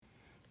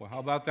Well, how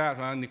about that,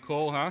 huh?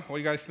 Nicole, huh? What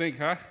do you guys think,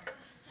 huh?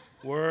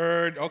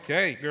 Word.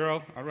 Okay,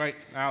 girl. All right.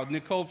 Now,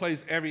 Nicole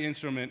plays every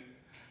instrument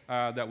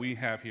that we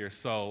have here,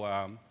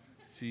 so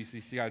she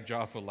got a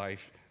job for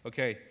life.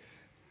 Okay.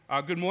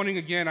 Good morning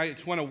again. I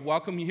just want to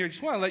welcome you here.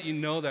 Just want to let you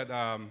know that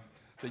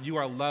that you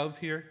are loved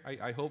here.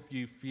 I hope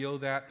you feel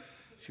that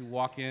as you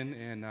walk in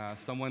and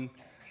someone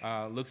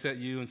looks at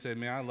you and says,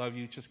 "Man, I love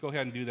you." Just go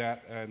ahead and do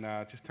that, and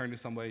just turn to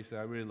somebody and say,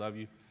 "I really love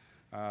you."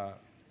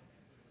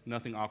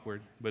 Nothing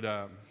awkward,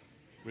 but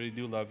really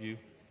do love you.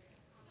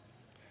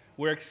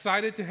 We're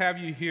excited to have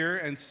you here,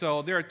 and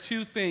so there are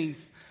two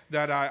things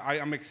that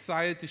I'm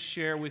excited to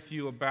share with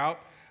you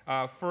about.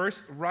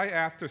 First, right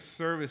after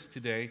service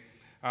today,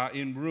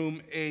 in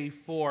room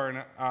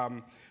A4,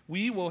 and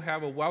we will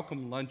have a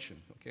welcome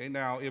luncheon. Okay,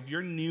 now if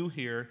you're new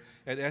here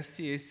at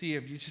STAC,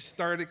 if you just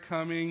started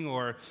coming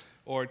or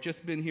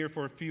just been here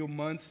for a few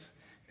months,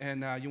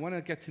 and you want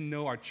to get to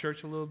know our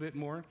church a little bit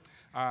more,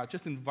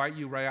 just invite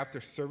you right after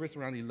service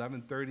around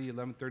 11:30,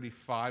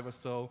 11:35 or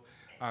so.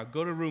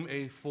 Go to room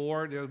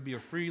A4. There will be a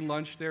free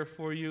lunch there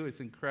for you.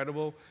 It's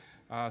incredible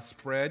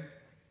spread.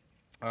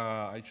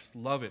 I just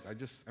love it.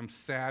 I'm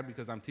sad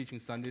because I'm teaching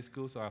Sunday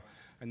school, so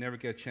I never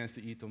get a chance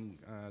to eat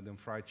them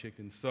fried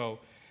chicken. So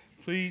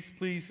please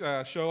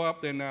show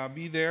up and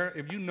be there.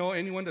 If you know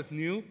anyone that's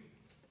new,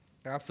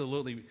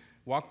 absolutely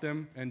walk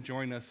them and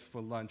join us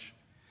for lunch.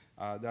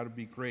 That would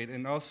be great.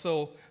 And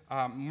also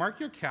mark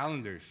your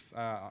calendars.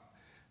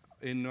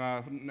 In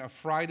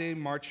Friday,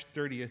 March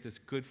 30th is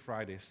Good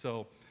Friday.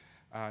 So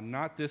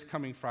not this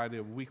coming Friday,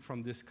 a week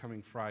from this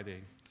coming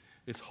Friday.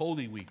 It's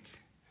Holy Week,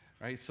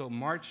 right? So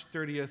March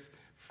 30th,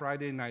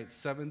 Friday night,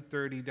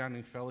 7:30 down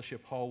in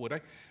Fellowship Hall.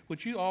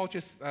 Would you all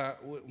just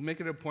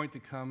make it a point to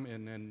come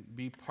and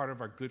be part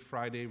of our Good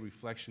Friday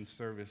reflection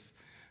service?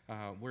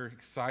 We're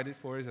excited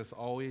for it, as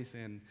always,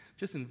 and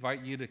just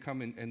invite you to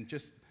come and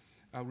just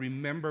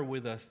remember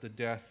with us the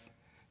death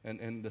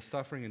and the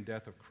suffering and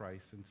death of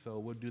Christ. And so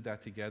we'll do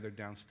that together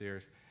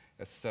downstairs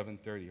at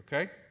 7:30,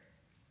 okay?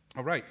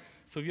 All right,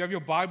 so if you have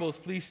your Bibles,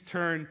 please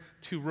turn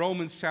to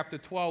Romans chapter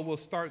 12. We'll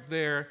start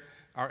there.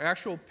 Our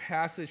actual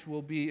passage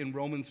will be in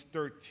Romans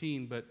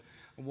 13, but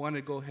I want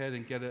to go ahead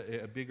and get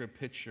a bigger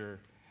picture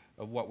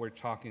of what we're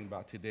talking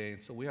about today.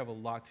 And so we have a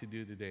lot to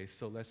do today,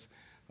 so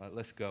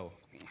let's go.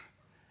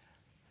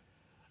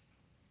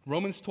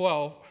 Romans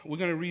 12, we're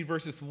going to read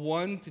verses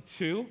 1 to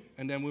 2,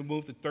 and then we'll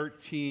move to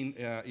 13,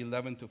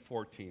 11 to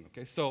 14.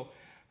 Okay, so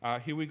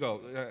here we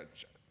go.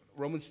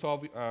 Romans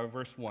 12,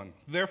 verse 1.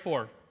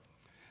 Therefore,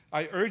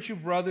 I urge you,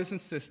 brothers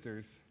and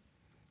sisters,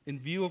 in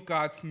view of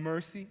God's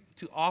mercy,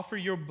 to offer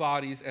your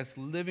bodies as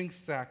living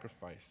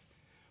sacrifice,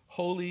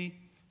 holy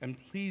and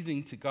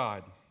pleasing to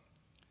God.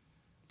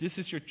 This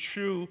is your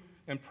true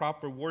and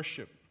proper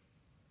worship.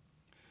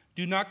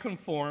 Do not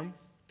conform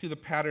to the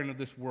pattern of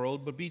this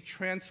world, but be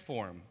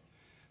transformed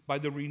by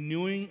the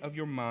renewing of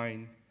your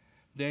mind.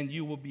 Then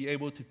you will be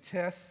able to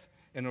test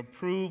and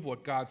approve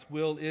what God's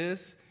will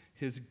is,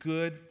 his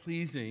good,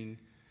 pleasing,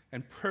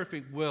 and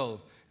perfect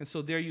will. And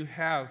so there you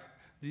have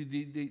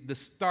the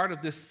start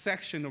of this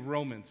section of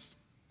Romans.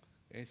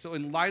 Okay? So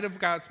in light of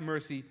God's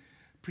mercy,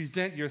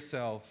 present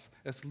yourselves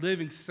as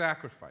living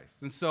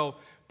sacrifice. And so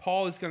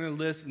Paul is going to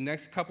list the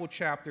next couple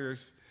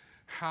chapters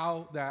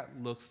how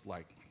that looks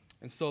like.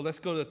 And so let's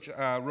go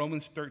to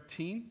Romans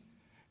 13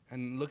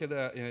 and look at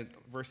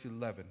verse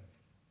 11.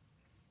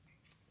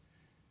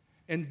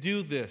 And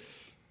do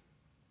this,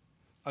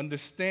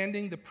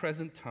 understanding the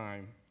present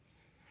time,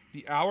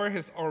 the hour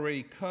has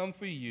already come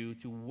for you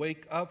to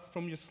wake up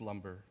from your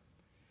slumber,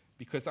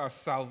 because our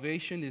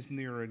salvation is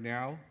nearer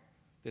now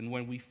than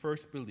when we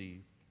first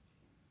believed.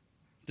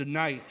 The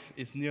night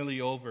is nearly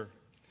over.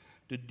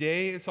 The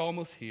day is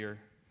almost here.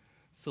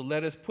 So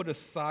let us put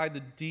aside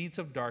the deeds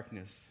of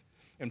darkness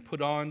and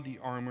put on the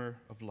armor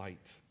of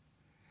light.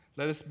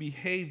 Let us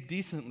behave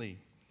decently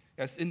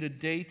as in the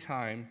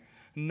daytime,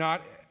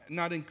 not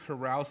in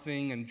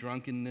carousing and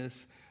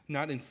drunkenness,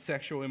 not in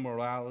sexual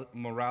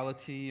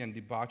immorality and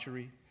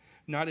debauchery,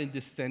 not in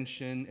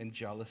dissension and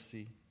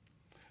jealousy.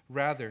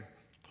 Rather,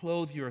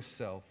 clothe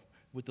yourself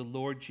with the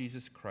Lord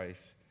Jesus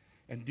Christ,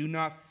 and do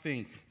not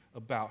think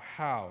about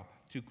how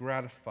to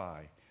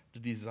gratify the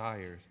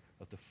desires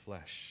of the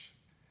flesh.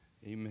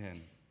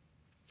 Amen.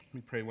 Let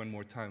me pray one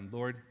more time.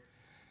 Lord,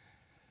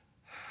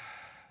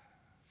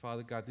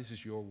 Father God, this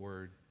is your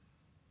word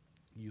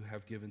you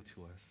have given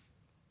to us.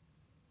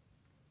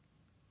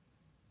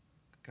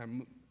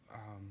 God,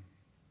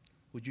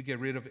 would you get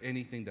rid of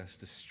anything that's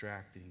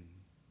distracting,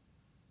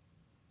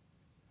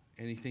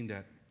 anything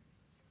that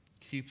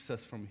keeps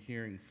us from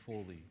hearing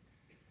fully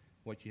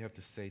what you have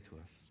to say to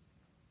us.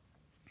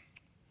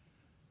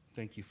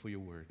 Thank you for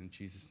your word, in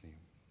Jesus' name.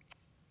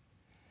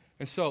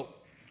 And so,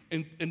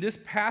 in this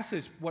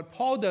passage, what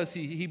Paul does,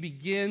 he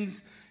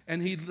begins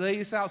and he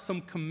lays out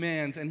some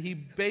commands, and he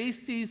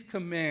based these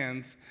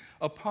commands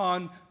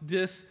upon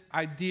this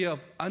idea of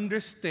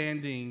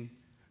understanding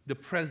the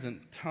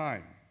present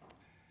time.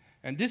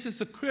 And this is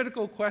a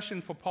critical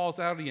question for Paul's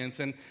audience,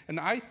 and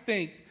I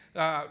think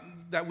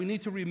that we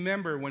need to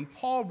remember when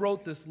Paul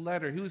wrote this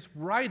letter, he was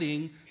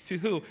writing to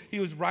who? He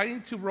was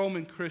writing to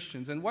Roman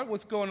Christians. And what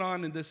was going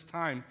on in this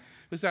time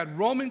was that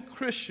Roman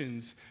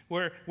Christians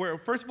were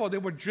first of all, they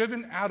were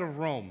driven out of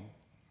Rome.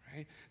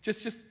 Right?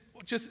 Just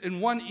in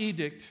one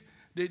edict,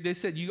 they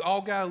said, you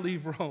all got to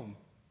leave Rome.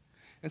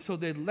 And so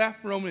they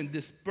left Rome and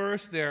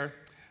dispersed there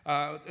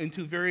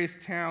into various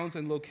towns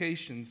and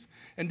locations.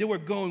 And they were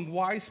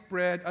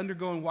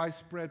undergoing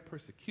widespread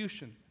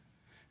persecution.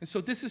 And so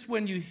this is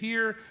when you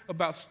hear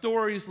about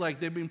stories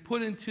like they've been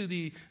put into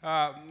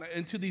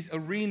these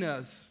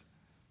arenas,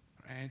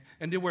 right?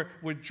 And they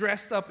were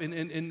dressed up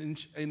in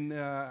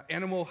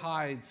animal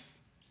hides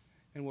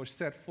and were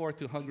set forth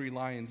to hungry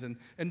lions.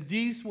 And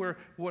these were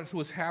what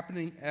was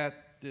happening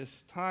at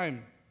this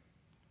time.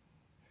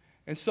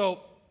 And so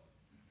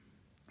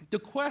the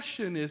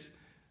question is,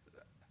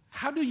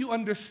 how do you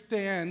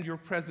understand your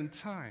present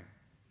time?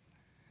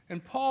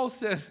 And Paul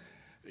says,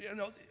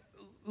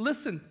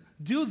 listen,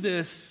 do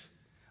this,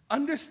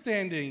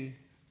 understanding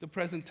the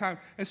present time.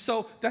 And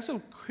so that's a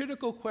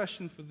critical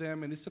question for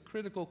them, and it's a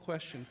critical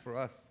question for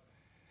us.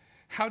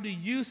 How do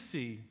you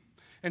see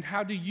and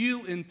how do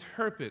you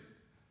interpret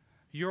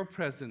your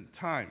present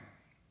time?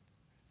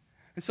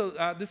 And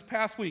so this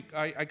past week,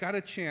 I got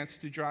a chance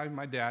to drive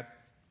my dad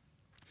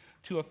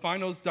to a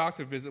final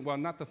doctor visit. Well,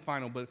 not the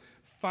final, but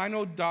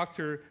final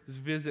doctor's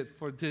visit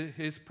for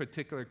his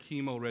particular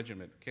chemo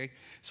regimen, okay?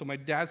 So my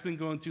dad's been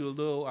going through a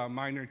little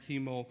minor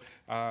chemo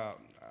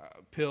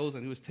pills,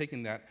 and he was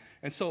taking that.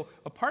 And so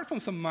apart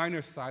from some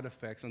minor side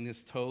effects on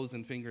his toes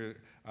and finger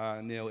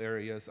nail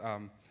areas,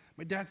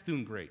 my dad's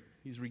doing great.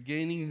 He's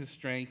regaining his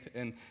strength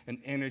and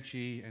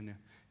energy, and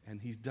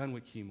he's done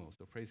with chemo,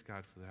 so praise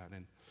God for that.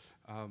 And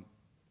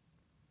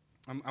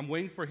I'm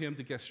waiting for him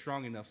to get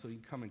strong enough so he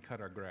can come and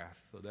cut our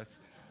grass. So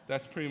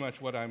that's pretty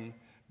much what I'm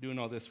doing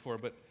all this for.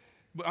 But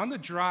on the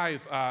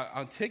drive,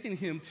 on taking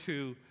him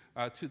to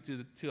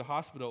the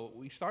hospital,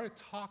 we started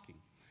talking.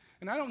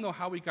 And I don't know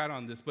how we got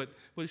on this, but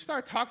we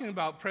started talking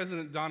about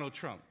President Donald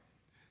Trump.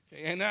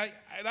 Okay? And I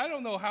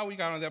don't know how we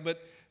got on that,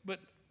 but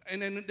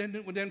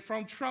then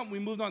from Trump, we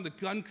moved on to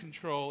gun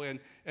control and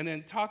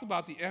then talked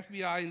about the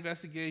FBI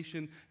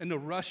investigation and the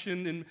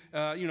Russian and,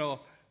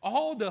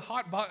 all the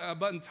hot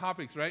button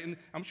topics, right? And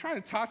I'm trying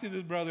to talk to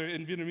this brother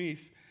in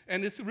Vietnamese,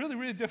 and it's really,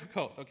 really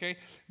difficult, okay?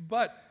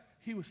 But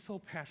he was so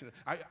passionate.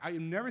 I've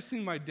never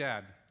seen my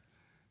dad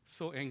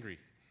so angry.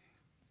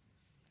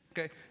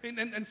 Okay,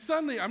 and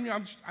suddenly,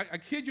 I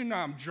kid you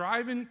not, I'm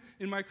driving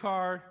in my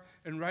car,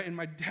 and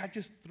my dad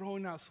just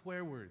throwing out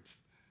swear words,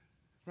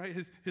 right?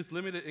 His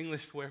limited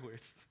English swear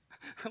words.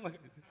 I'm like,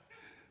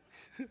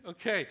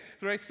 okay,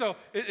 right? So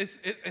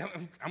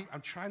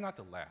I'm trying not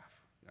to laugh,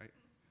 right?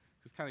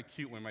 It's kind of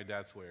cute when my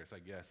dad swears, I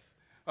guess.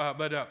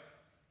 But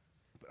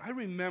I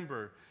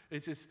remember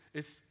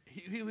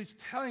he was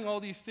telling all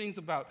these things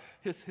about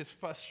his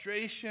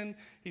frustration.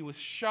 He was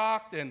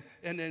shocked, and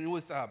it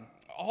was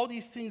all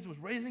these things, was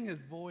raising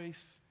his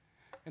voice.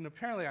 And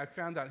apparently I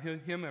found out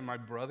him and my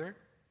brother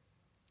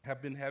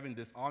have been having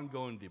this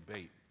ongoing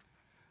debate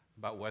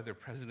about whether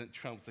President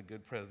Trump's a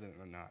good president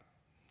or not.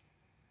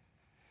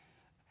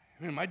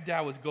 I mean, my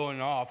dad was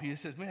going off. He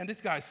says, man,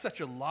 this guy's such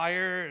a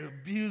liar, an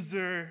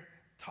abuser,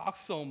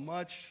 talks so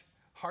much,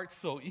 heart's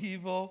so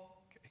evil.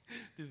 Okay.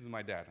 This is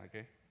my dad,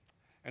 okay?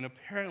 And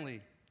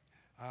apparently,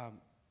 I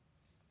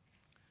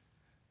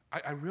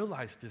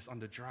realized this on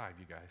the drive,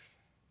 you guys.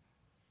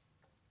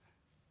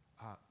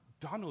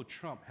 Donald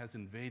Trump has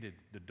invaded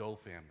the Dole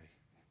family.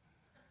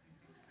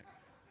 Okay.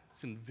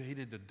 It's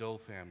invaded the Dole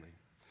family.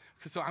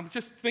 So I'm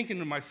just thinking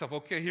to myself,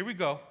 okay, here we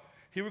go.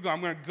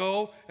 I'm going to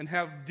go and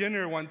have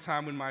dinner one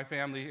time with my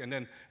family,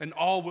 and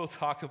all we'll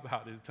talk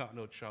about is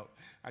Donald Trump.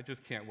 I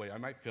just can't wait. I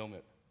might film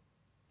it.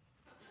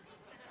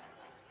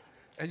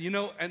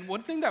 And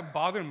one thing that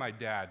bothered my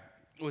dad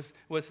was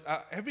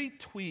every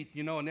tweet,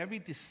 and every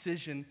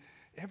decision,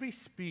 every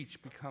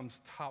speech becomes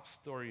top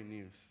story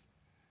news.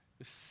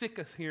 We're sick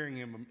of hearing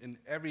him in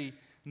every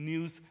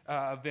news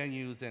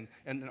venues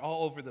and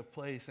all over the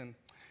place. And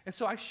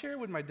so I shared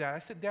with my dad. I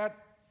said, Dad,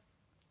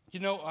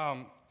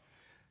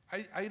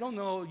 I don't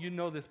know you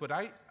know this, but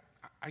I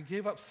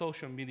gave up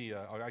social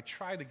media, or I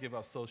tried to give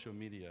up social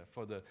media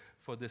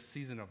for this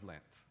season of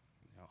Lent,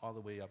 all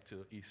the way up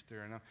to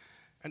Easter.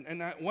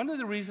 And one of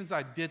the reasons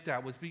I did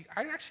that was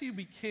I actually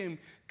became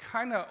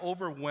kind of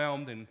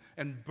overwhelmed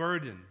and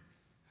burdened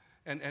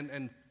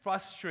and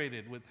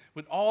frustrated with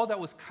all that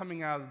was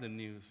coming out of the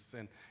news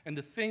and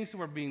the things that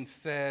were being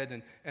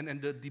said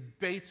and the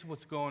debates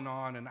what's going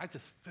on, and I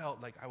just felt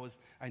like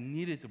I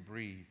needed to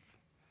breathe.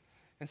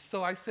 And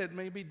so I said,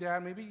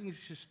 Dad, maybe you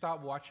should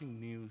stop watching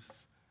news.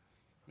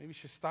 Maybe you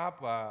should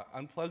stop,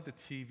 unplug the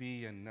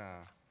TV and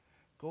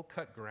go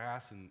cut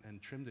grass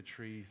and trim the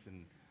trees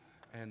and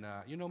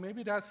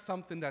maybe that's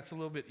something that's a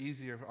little bit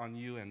easier on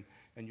you and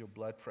your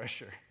blood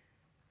pressure.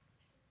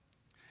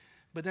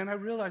 But then I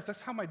realized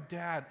that's how my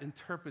dad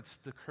interprets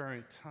the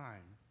current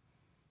time.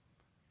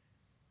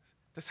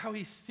 That's how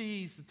he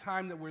sees the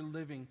time that we're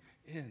living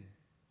in.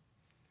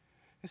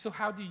 And so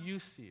how do you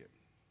see it?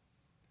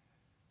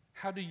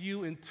 how do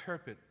you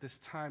interpret this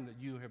time that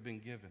you have been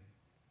given?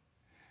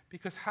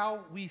 Because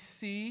how we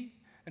see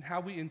and how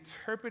we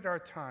interpret our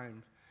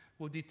times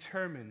will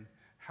determine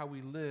how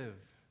we live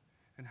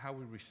and how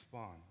we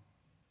respond.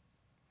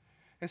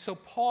 And so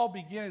Paul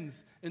begins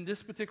in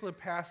this particular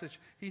passage.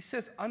 He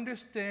says,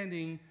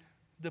 understanding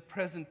the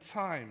present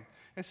time.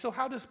 And so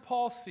how does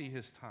Paul see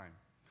his time?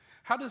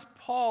 How does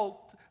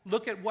Paul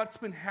look at what's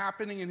been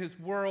happening in his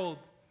world,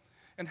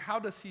 and how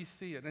does he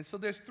see it? And so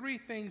there's three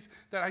things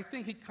that I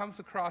think he comes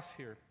across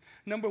here.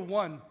 Number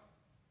one,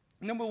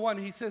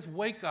 he says,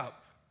 wake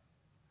up.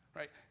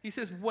 Right? He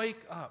says,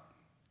 wake up.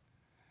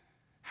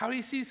 How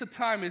he sees the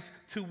time is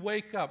to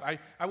wake up.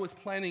 I was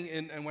planning,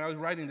 and when I was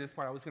writing this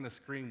part, I was going to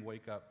scream,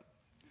 wake up.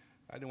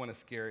 I didn't want to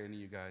scare any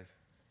of you guys,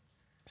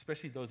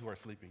 especially those who are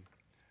sleeping.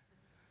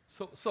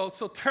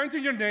 So turn to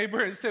your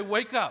neighbor and say,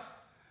 wake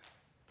up,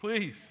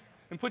 please.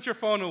 And put your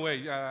phone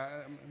away,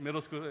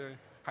 middle school,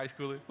 high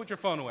schooler. Put your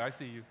phone away, I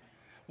see you.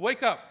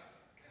 Wake up.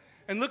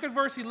 And look at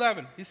verse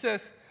 11. He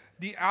says,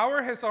 the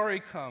hour has already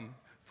come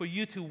for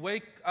you to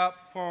wake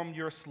up from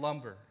your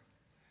slumber.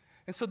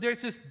 And so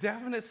there's this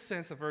definite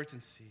sense of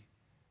urgency.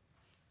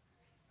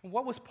 And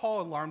what was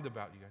Paul alarmed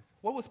about, you guys?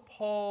 What was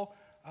Paul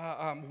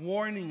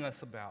warning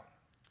us about?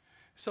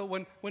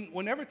 So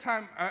every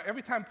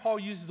time Paul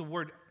uses the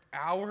word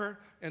hour,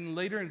 and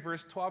later in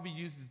verse 12 he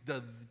uses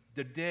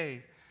the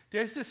day,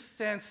 there's this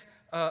sense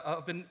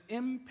of an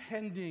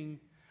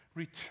impending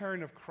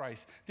return of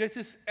Christ. There's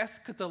this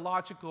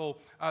eschatological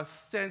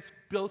sense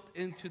built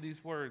into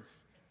these words.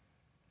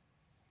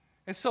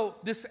 And so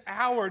this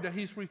hour that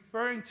he's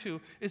referring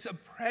to is a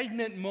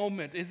pregnant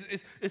moment.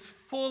 It's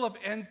full of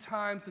end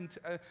times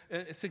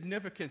and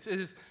significance.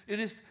 It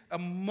is a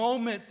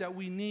moment that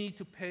we need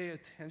to pay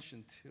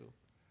attention to.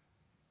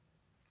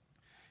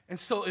 And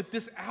so if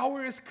this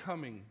hour is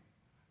coming,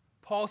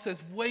 Paul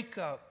says, wake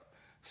up,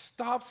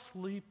 stop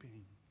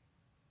sleeping.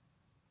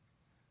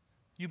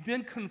 You've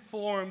been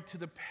conformed to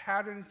the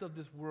patterns of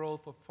this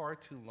world for far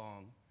too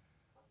long.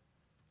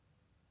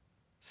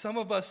 Some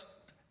of us,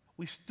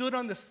 we stood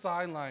on the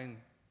sideline.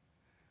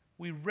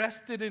 We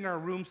rested in our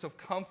rooms of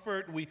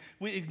comfort. We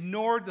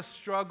ignored the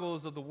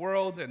struggles of the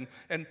world,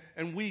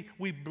 and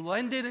we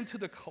blended into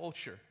the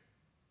culture.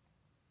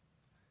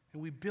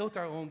 And we built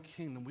our own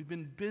kingdom. We've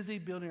been busy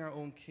building our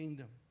own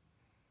kingdom.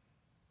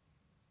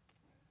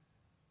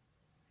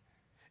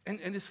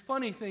 And it's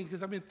funny thing,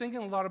 because I've been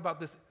thinking a lot about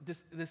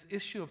this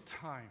issue of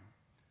time.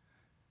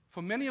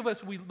 For many of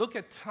us, we look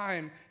at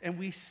time and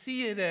we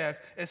see it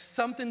as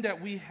something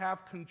that we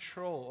have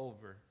control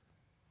over.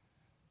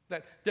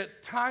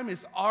 That time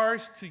is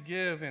ours to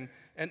give and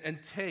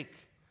take.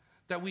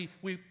 That we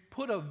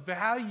put a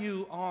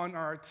value on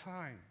our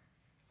time.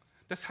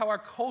 That's how our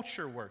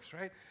culture works,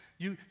 right?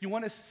 You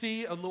want to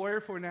see a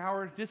lawyer for an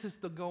hour? This is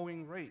the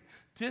going rate.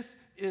 This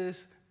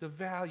is the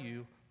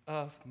value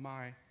of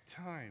my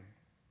time.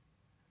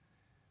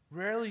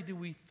 Rarely do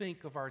we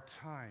think of our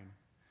time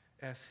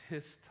as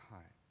his time.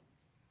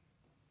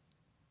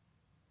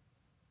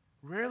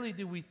 Rarely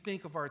do we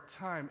think of our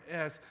time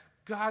as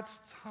God's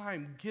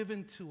time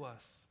given to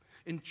us,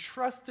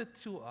 entrusted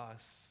to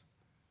us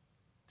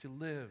to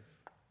live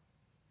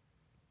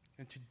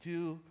and to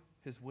do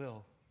his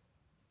will.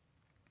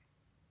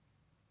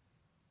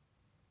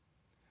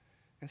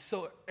 And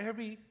so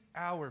every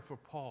hour for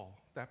Paul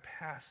that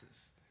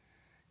passes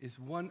is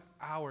 1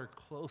 hour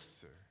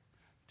closer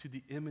to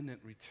the imminent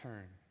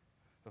return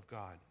of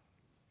God.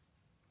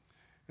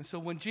 And so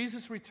when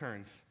Jesus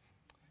returns,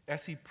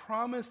 as he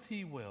promised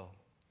he will,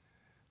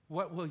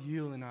 what will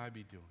you and I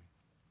be doing?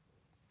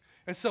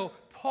 And so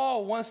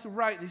Paul wants to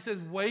write, he says,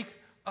 wake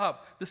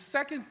up. The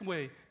second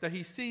way that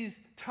he sees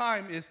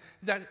time is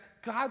that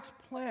God's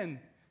plan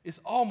is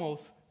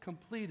almost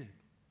completed.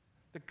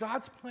 That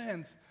God's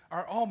plans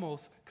are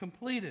almost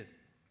completed.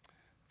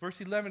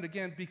 Verse 11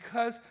 again,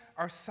 because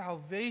our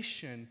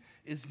salvation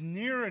is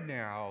nearer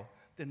now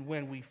than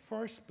when we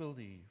first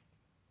believed.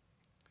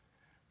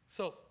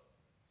 So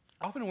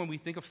often when we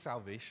think of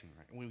salvation,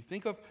 right, when we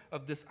think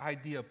of this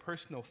idea of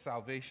personal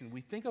salvation,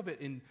 we think of it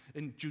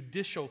in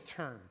judicial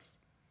terms.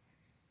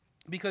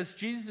 Because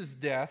Jesus'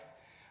 death,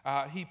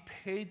 he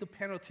paid the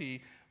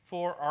penalty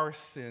for our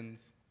sins.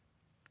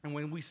 And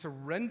when we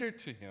surrender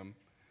to him,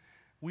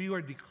 we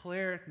are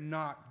declared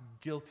not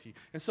guilty.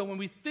 And so when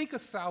we think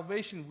of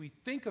salvation, we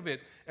think of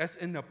it as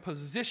in a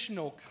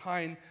positional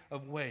kind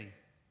of way.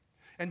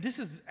 And this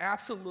is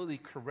absolutely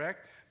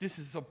correct. This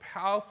is so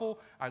powerful.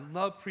 I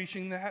love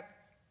preaching that.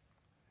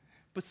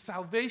 But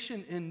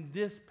salvation in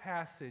this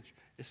passage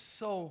is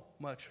so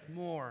much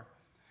more.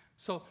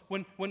 So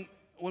when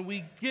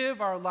we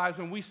give our lives,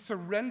 when we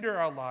surrender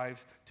our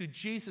lives to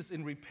Jesus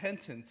in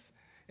repentance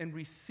and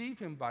receive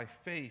him by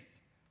faith,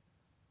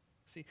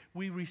 see,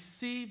 we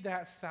receive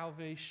that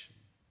salvation.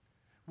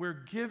 We're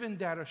given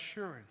that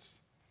assurance.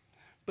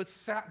 But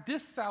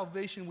this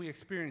salvation we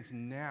experience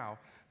now,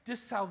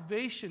 this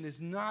salvation is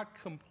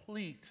not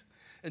complete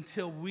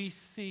until we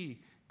see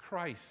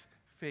Christ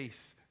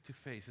face to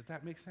face. Does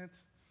that make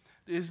sense?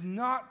 is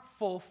not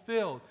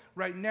fulfilled.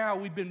 Right now,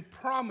 we've been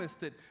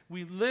promised it.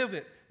 We live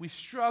it. We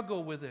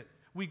struggle with it.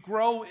 We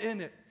grow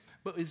in it.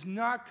 But it's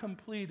not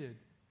completed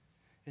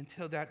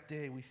until that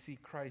day we see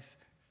Christ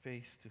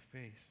face to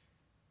face.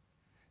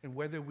 And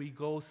whether we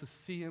go to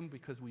see him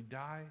because we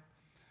die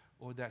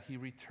or that he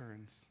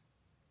returns.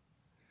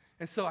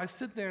 And so I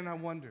sit there and I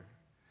wonder,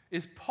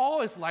 if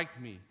Paul is like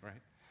me,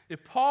 right?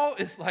 If Paul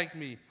is like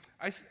me,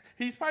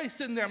 he's probably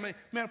sitting there,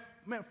 man,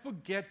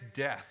 forget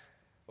death,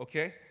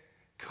 okay?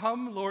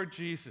 Come, Lord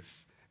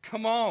Jesus.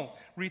 Come on,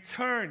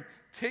 return.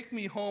 Take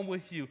me home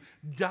with you.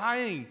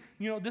 Dying,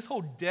 this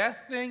whole death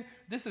thing,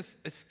 it's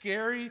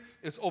scary,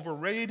 it's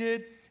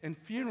overrated, and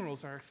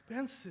funerals are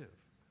expensive.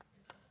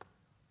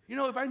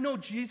 If I know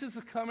Jesus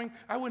is coming,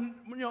 I would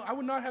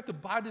not have to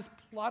buy this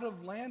plot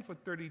of land for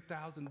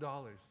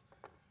 $30,000.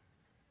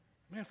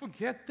 Man,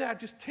 forget that.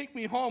 Just take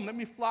me home. Let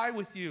me fly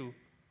with you.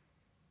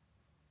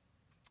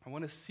 I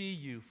want to see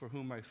you for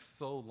whom my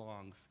soul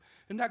longs.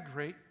 Isn't that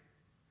great?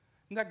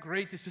 Isn't that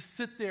great to just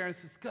sit there and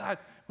say, God,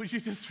 would you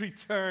just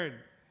return?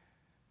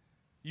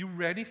 You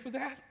ready for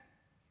that?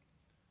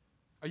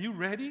 Are you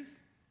ready?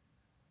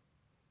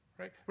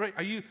 Right?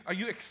 Are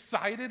you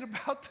excited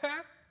about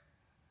that?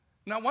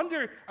 And I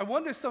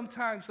wonder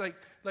sometimes, like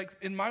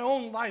in my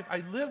own life,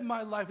 I live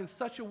my life in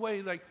such a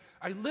way, like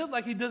I live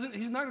like he's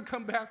not going to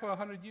come back for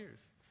 100 years.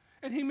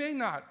 And he may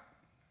not.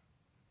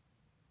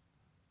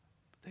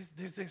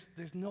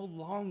 There's no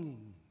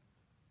longing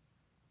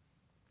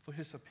for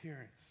his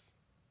appearance.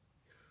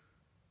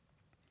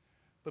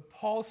 But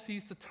Paul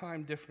sees the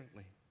time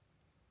differently.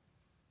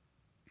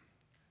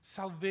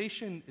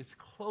 Salvation is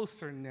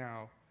closer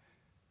now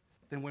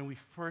than when we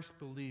first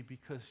believed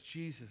because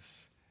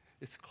Jesus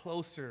is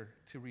closer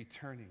to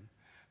returning.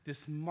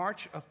 This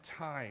march of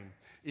time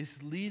is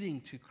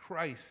leading to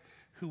Christ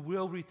who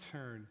will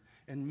return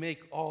and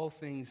make all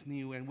things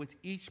new. And with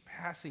each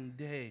passing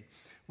day,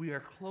 we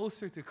are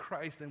closer to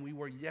Christ than we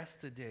were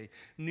yesterday,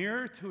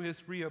 nearer to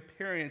his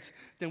reappearance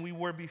than we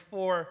were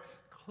before,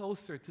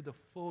 closer to the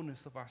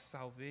fullness of our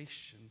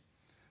salvation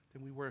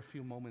than we were a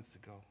few moments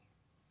ago.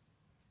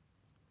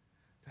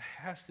 That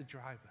has to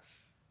drive us.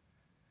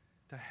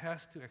 That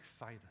has to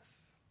excite us.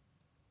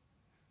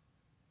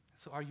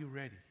 So are you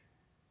ready?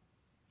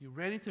 You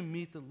ready to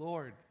meet the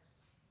Lord?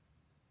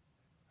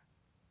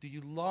 Do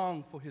you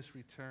long for his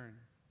return?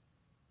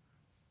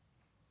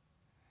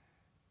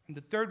 And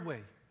the third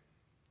way,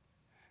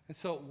 and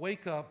so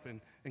wake up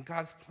and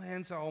God's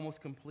plans are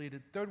almost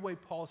completed. Third way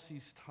Paul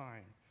sees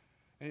time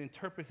and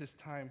interprets his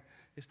time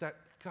is that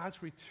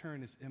God's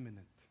return is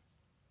imminent.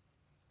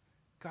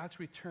 God's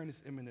return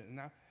is imminent.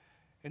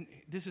 And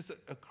this is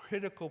a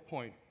critical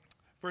point.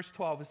 Verse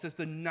 12, it says,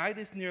 the night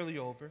is nearly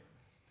over.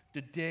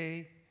 The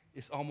day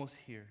is almost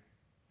here.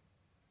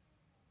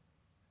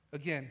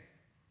 Again,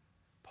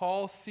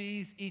 Paul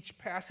sees each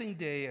passing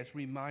day as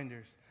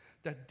reminders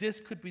that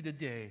this could be the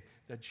day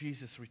that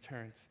Jesus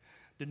returns.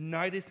 The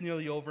night is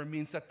nearly over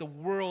means that the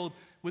world,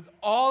 with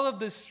all of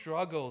the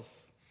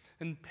struggles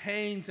and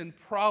pains and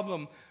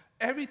problems,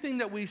 everything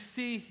that we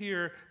see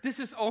here, this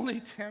is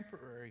only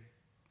temporary.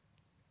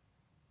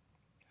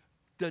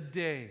 The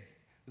day,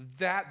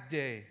 that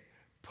day,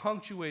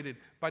 punctuated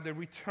by the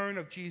return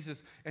of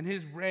Jesus and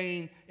his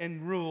reign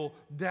and rule,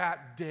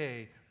 that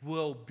day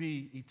will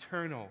be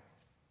eternal.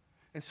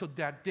 And so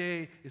that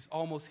day is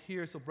almost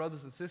here. So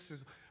brothers and sisters,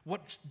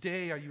 what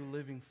day are you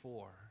living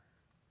for?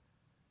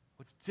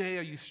 What day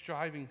are you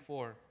striving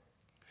for?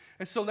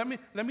 And so let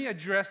me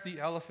address the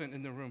elephant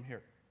in the room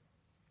here.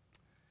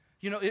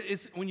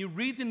 It's when you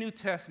read the New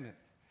Testament,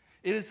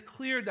 it is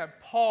clear that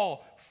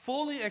Paul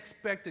fully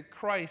expected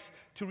Christ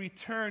to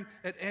return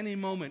at any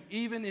moment,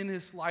 even in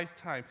his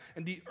lifetime.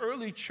 And the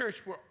early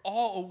church were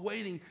all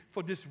awaiting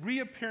for this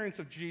reappearance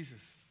of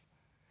Jesus.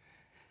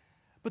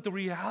 But the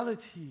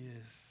reality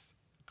is,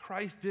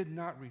 Christ did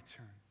not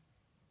return.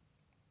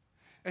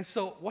 And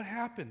so what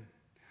happened?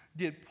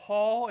 Did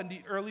Paul and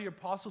the early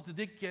apostles, did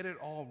they get it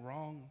all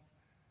wrong?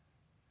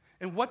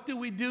 And what do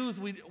we do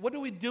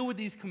with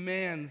these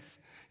commands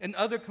and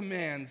other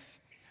commands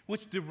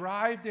which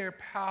derive their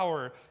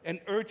power and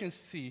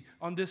urgency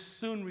on this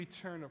soon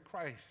return of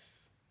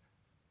Christ?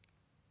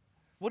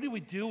 What do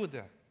we do with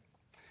them?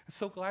 I'm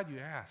so glad you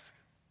asked.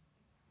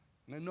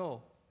 And I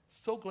know,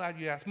 so glad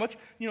you asked.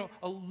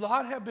 A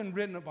lot have been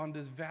written upon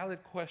these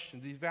valid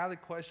questions.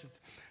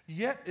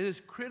 Yet it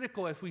is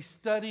critical as we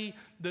study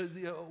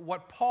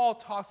what Paul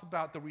talks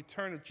about the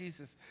return of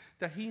Jesus,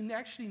 that he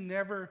actually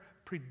never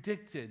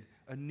predicted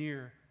a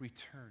near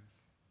return.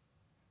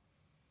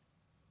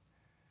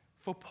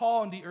 For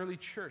Paul and the early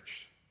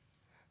church,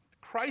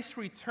 Christ's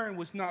return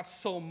was not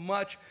so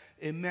much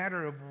a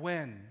matter of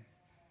when,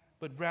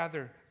 but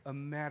rather a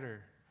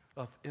matter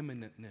of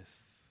imminentness.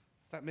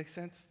 Does that make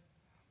sense?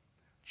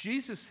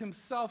 Jesus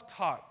himself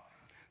taught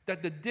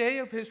that the day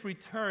of his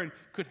return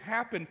could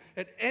happen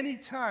at any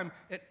time,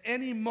 at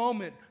any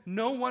moment.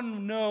 No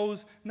one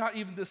knows, not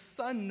even the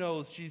Son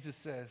knows, Jesus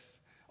says.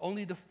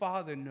 Only the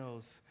Father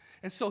knows.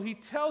 And so he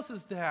tells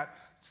us that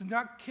to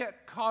not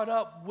get caught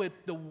up with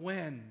the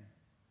when.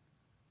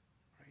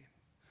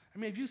 I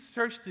mean, if you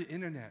search the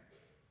internet,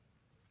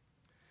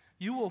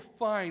 you will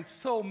find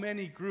so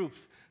many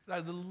groups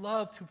that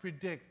love to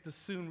predict the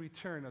soon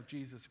return of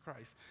Jesus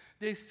Christ.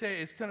 They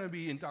say it's going to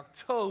be in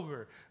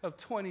October of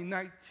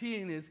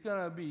 2019. It's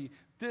going to be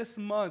this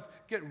month.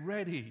 Get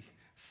ready.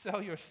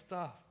 Sell your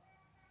stuff.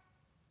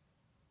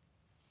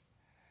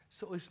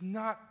 So it's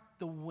not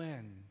the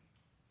when.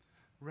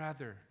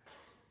 Rather,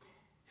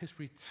 his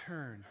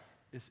return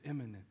is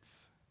imminent.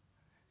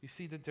 You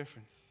see the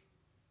difference?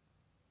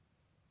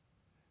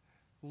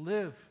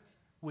 Live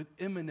with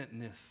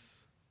imminentness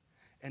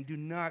and do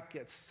not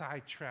get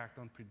sidetracked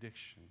on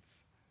predictions.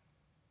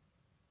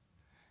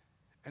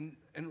 And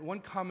one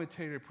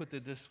commentator put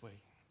it this way: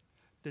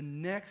 the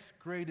next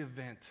great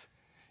event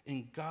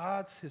in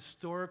God's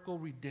historical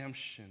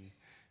redemption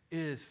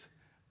is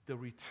the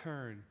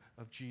return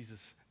of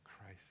Jesus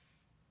Christ.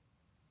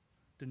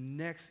 The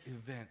next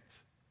event.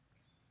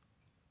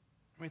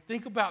 I mean,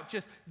 think about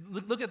just,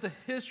 look at the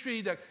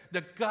history that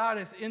God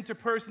has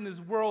interspersed in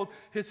this world,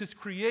 his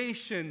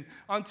creation,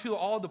 unto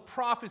all the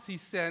prophets he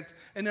sent,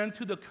 and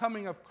unto the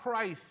coming of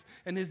Christ,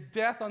 and his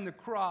death on the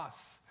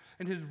cross,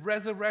 and his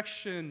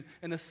resurrection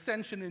and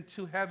ascension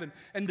into heaven.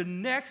 And the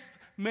next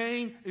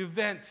main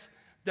event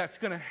that's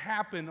going to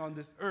happen on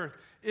this earth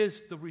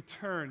is the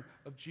return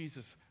of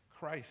Jesus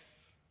Christ.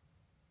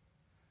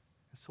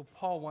 And so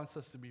Paul wants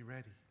us to be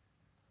ready.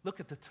 Look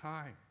at the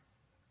time.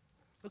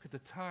 Look at the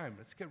time.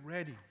 Let's get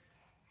ready.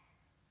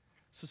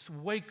 So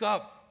wake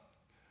up.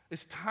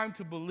 It's time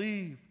to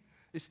believe.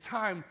 It's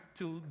time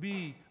to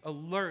be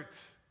alert.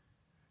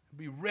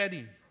 Be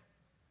ready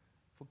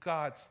for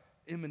God's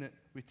imminent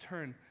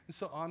return. And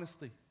so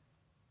honestly,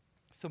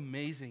 it's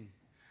amazing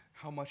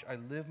how much I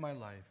live my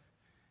life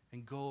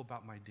and go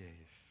about my days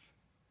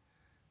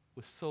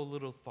with so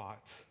little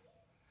thought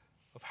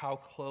of how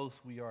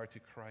close we are to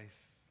Christ.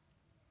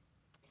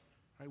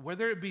 Right?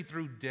 Whether it be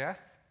through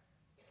death,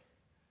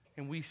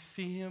 and we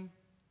see him,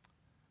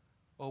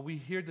 or we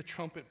hear the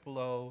trumpet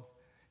blow,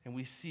 and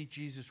we see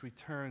Jesus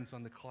returns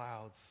on the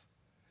clouds,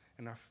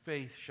 and our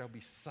faith shall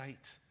be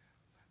sight.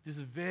 This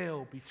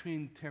veil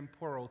between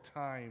temporal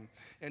time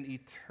and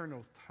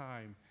eternal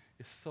time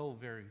is so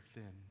very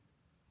thin.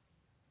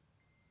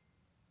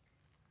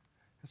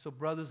 And so,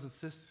 brothers and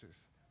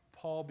sisters,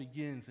 Paul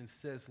begins and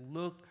says,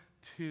 look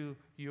to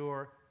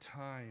your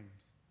times.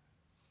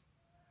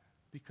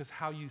 Because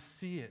how you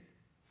see it,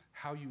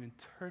 how you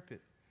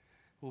interpret,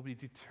 will be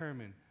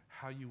determined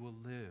how you will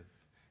live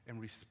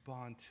and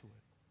respond to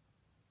it.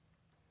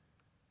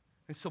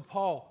 And so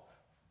Paul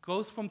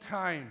goes from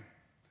time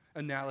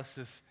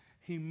analysis,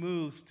 he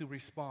moves to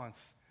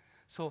response.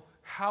 So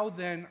how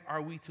then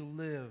are we to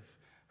live?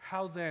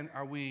 How then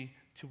are we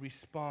to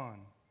respond?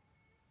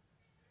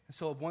 And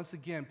so once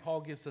again, Paul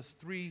gives us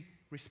three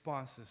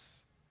responses.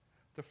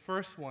 The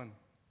first one,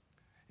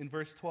 in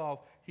verse 12,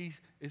 he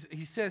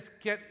says,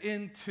 get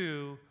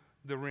into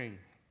the ring.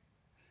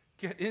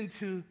 Get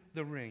into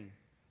the ring.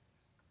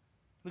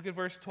 Look at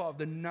verse 12.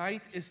 The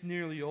night is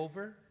nearly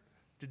over.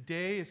 The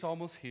day is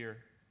almost here.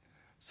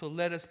 So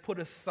let us put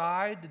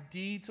aside the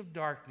deeds of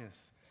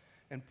darkness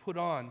and put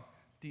on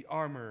the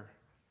armor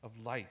of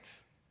light.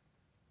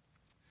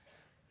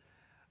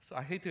 So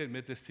I hate to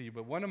admit this to you,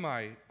 but one of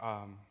my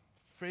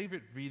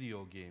favorite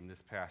video game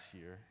this past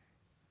year,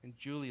 and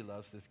Julie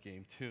loves this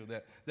game too,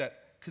 that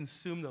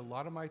consumed a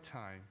lot of my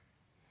time,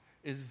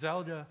 is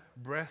Zelda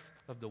Breath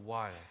of the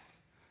Wild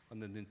on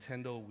the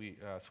Nintendo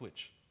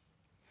Switch.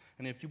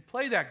 And if you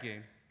play that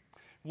game,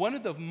 one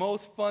of the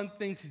most fun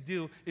things to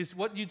do is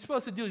what you're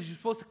supposed to do is you're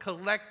supposed to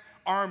collect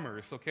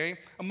armors, okay?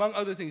 Among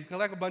other things, you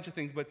collect a bunch of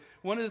things, but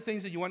one of the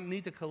things that you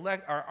need to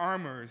collect are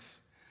armors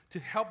to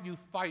help you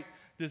fight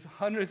these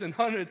hundreds and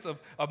hundreds of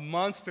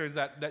monsters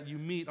that you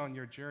meet on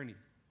your journey.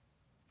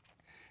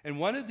 And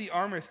one of the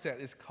armor set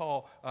is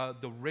called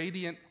the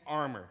Radiant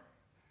Armor.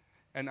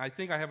 And I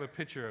think I have a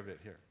picture of it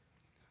here.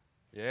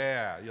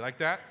 Yeah, you like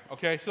that?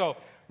 Okay, so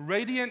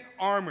Radiant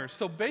Armor.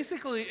 So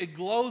basically, it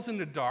glows in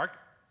the dark.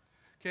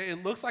 Okay,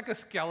 it looks like a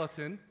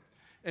skeleton.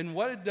 And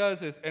what it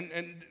does is,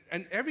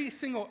 and every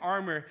single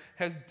armor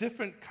has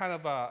different kind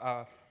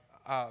of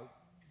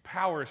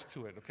powers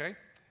to it, okay?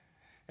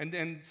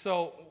 And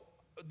so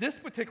this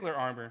particular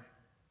armor,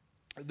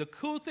 the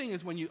cool thing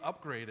is when you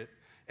upgrade it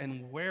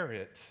and wear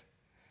it,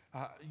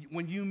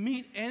 when you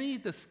meet any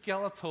of the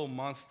skeletal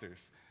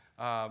monsters,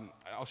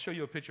 I'll show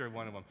you a picture of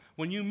one of them.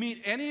 When you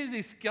meet any of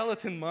these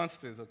skeleton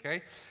monsters,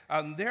 okay,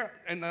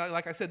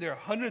 like I said, there are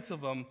hundreds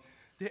of them,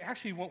 they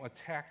actually won't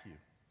attack you.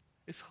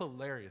 It's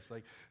hilarious.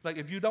 Like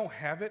if you don't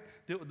have it,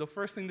 the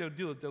first thing they'll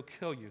do is they'll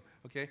kill you,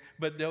 okay?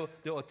 But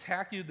they'll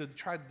attack you to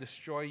try to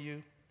destroy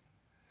you.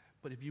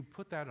 But if you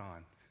put that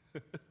on,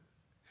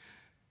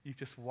 you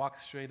just walk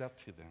straight up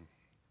to them,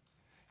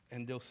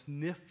 and they'll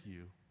sniff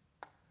you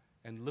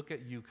and look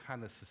at you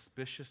kind of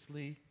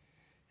suspiciously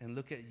and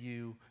look at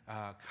you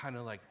kind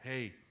of like,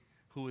 hey,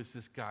 who is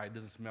this guy? It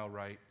doesn't smell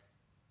right.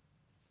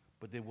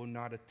 But they will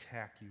not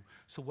attack you.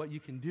 So what you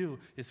can do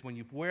is when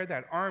you wear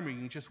that armor, you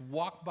can just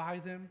walk by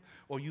them,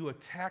 or you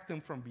attack them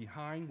from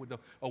behind with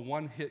a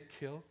one-hit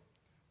kill.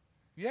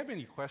 you have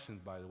any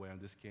questions, by the way, on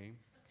this game,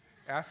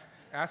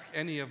 ask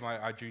any of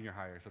our junior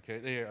hires, okay?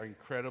 They are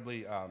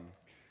incredibly,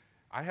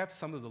 I have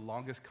some of the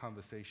longest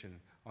conversation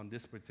on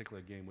this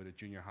particular game with a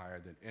junior hire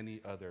than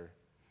any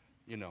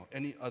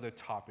other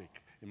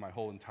topic in my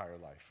whole entire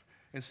life.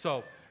 And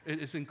so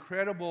it's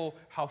incredible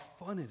how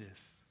fun it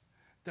is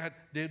that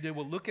they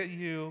will look at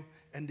you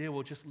and they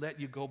will just let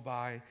you go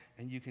by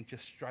and you can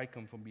just strike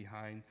them from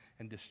behind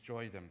and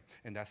destroy them.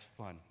 And that's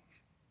fun.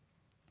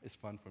 It's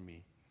fun for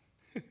me.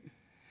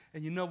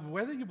 And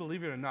whether you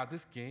believe it or not,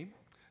 this game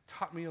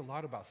taught me a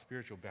lot about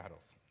spiritual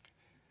battles.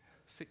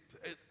 See,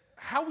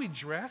 how we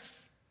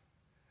dress,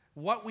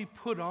 what we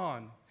put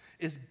on,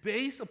 is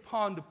based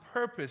upon the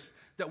purpose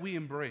that we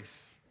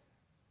embrace.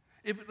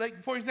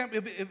 For example,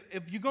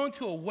 if you go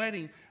into a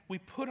wedding, we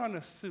put on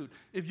a suit.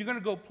 If you're going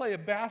to go play a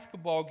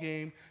basketball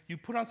game, you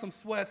put on some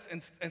sweats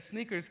and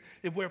sneakers.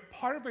 If we're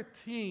part of a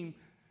team,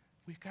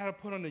 we've got to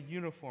put on a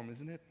uniform,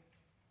 isn't it?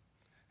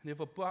 And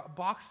if a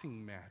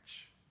boxing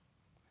match,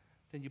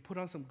 then you put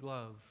on some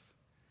gloves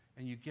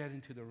and you get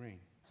into the ring.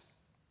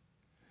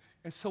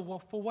 And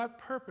so for what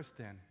purpose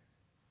then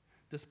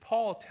does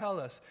Paul tell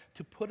us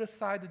to put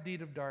aside the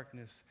deed of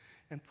darkness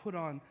and put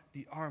on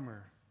the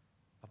armor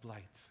of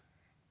light?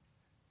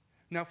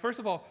 Now, first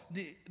of all,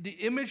 the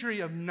imagery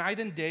of night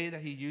and day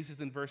that he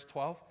uses in verse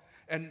 12,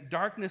 and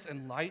darkness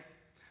and light,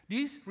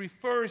 these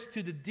refers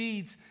to the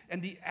deeds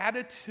and the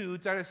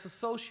attitudes that is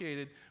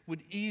associated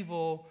with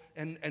evil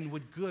and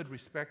with good,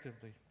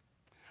 respectively.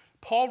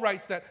 Paul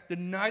writes that the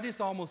night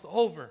is almost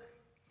over,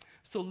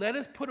 so let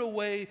us put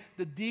away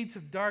the deeds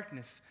of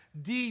darkness,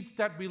 deeds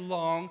that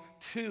belong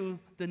to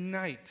the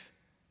night.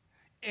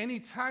 Any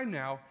time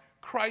now,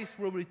 Christ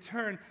will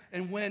return,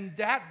 and when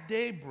that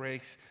day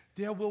breaks,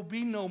 there will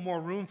be no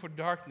more room for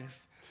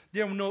darkness.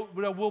 There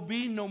will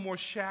be no more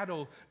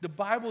shadow. The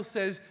Bible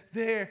says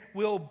there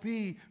will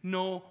be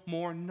no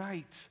more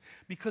night,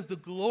 because the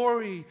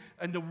glory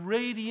and the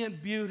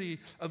radiant beauty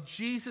of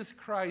Jesus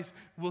Christ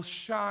will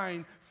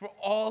shine for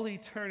all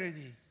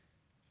eternity.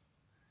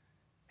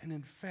 And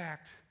in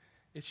fact,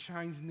 it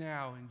shines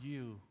now in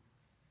you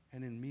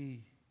and in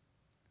me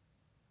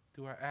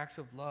through our acts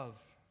of love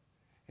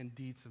and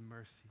deeds of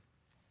mercy.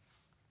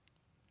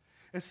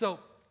 And so,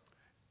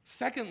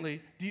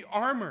 secondly, the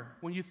armor,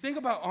 when you think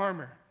about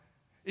armor,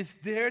 it's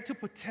there to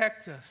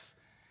protect us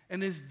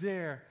and is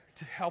there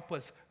to help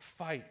us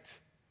fight.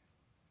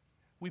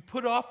 We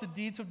put off the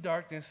deeds of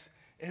darkness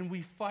and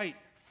we fight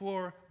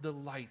for the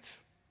light.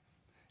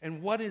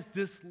 And what is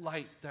this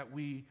light that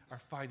we are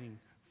fighting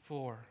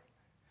for?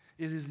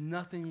 It is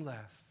nothing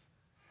less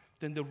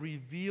than the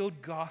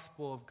revealed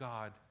gospel of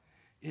God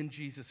in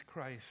Jesus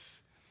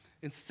Christ.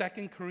 In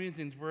 2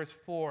 Corinthians verse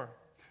 4,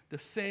 the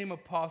same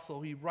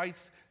apostle, he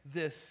writes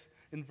this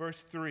in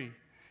verse 3.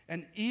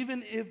 And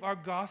even if our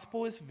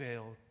gospel is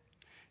veiled,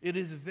 it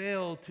is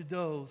veiled to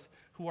those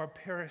who are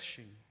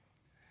perishing.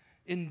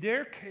 In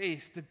their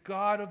case, the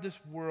God of this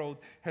world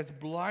has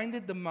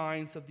blinded the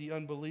minds of the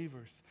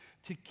unbelievers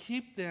to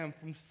keep them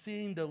from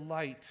seeing the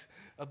light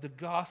of the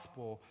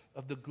gospel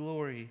of the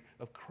glory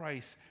of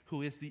Christ,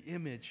 who is the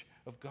image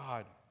of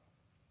God.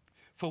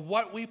 For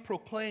what we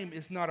proclaim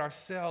is not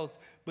ourselves,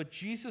 but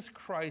Jesus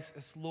Christ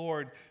as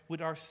Lord,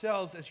 with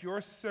ourselves as your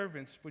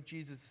servants for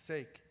Jesus'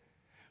 sake.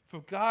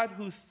 For God,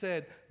 who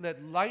said,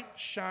 "Let light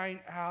shine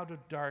out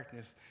of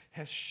darkness,"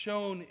 has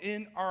shone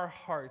in our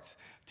hearts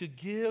to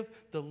give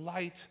the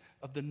light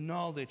of the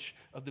knowledge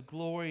of the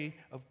glory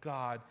of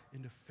God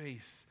in the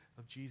face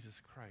of Jesus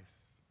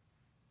Christ.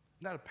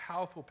 Isn't that a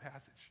powerful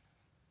passage?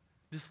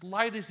 This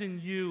light is in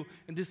you,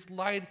 and this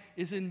light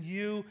is in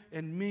you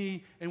and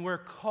me, and we're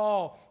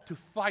called to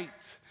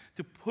fight,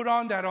 to put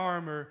on that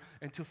armor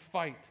and to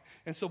fight.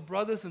 And so,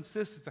 brothers and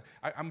sisters,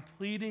 I'm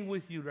pleading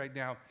with you right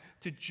now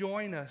to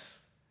join us,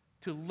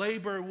 to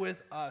labor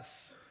with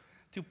us,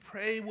 to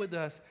pray with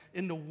us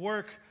in the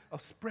work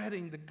of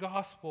spreading the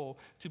gospel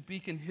to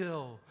Beacon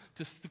Hill,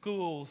 to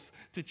schools,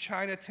 to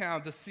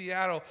Chinatown, to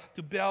Seattle,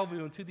 to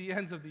Bellevue, and to the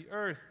ends of the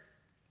earth.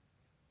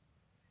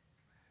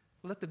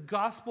 Let the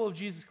gospel of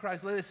Jesus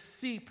Christ, let it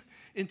seep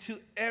into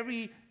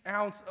every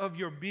ounce of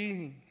your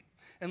being.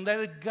 And let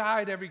it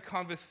guide every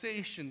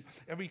conversation,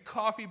 every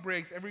coffee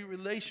breaks, every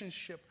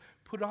relationship.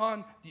 Put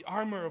on the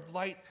armor of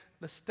light.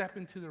 Let's step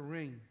into the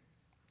ring.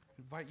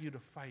 Invite you to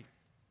fight.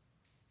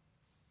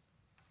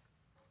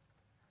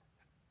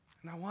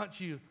 And I want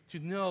you to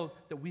know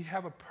that we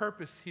have a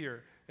purpose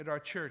here at our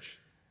church.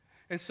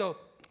 And so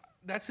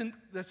that's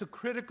a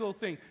critical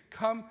thing.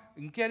 Come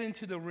and get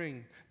into the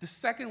ring. The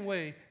second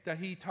way that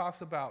he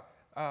talks about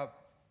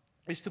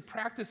is to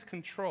practice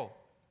control.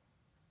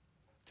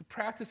 To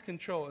practice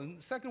control. And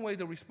the second way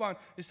to respond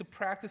is to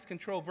practice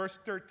control. Verse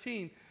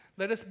 13,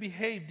 let us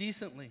behave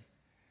decently,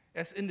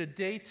 as in the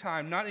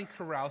daytime, not in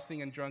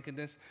carousing and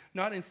drunkenness,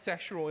 not in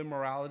sexual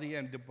immorality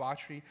and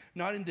debauchery,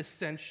 not in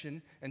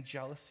dissension and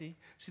jealousy.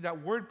 See,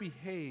 that word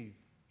behave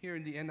here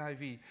in the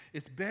NIV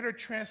is better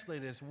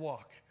translated as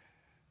walk,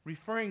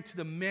 referring to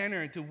the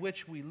manner into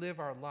which we live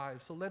our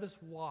lives. So let us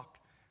walk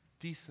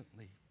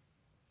decently.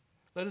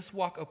 Let us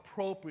walk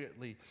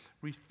appropriately,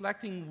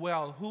 reflecting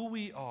well who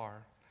we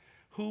are,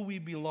 who we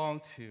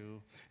belong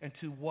to, and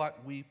to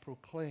what we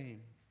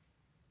proclaim.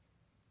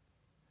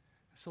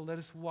 So let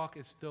us walk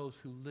as those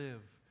who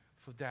live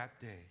for that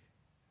day,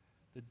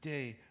 the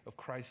day of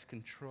Christ's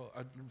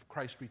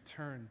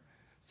return.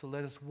 So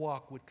let us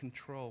walk with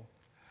control.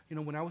 You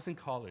know, when I was in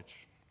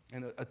college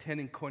and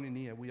attending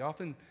Koinonia,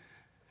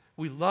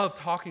 we loved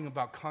talking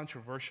about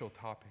controversial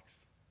topics.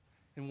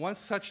 And one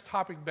such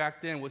topic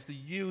back then was the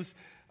use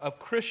of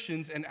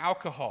Christians and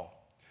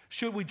alcohol.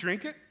 Should we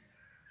drink it?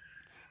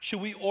 Should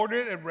we order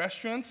it at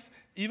restaurants,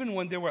 even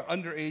when there were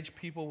underage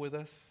people with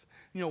us?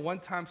 You know, one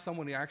time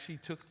someone actually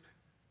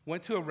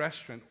went to a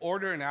restaurant,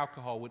 ordered an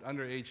alcohol with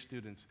underage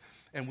students,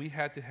 and we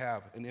had to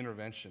have an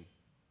intervention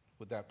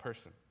with that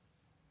person.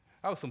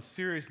 That was some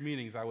serious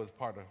meetings I was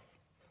part of.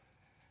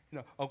 You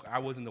know, okay, I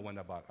wasn't the one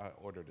that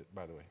ordered it,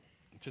 by the way,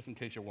 just in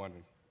case you're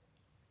wondering.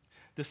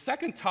 The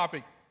second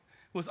topic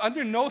was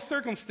under no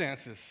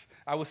circumstances,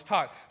 I was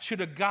taught, should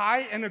a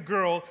guy and a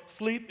girl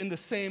sleep in the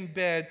same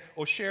bed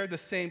or share the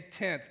same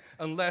tent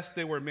unless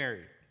they were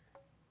married.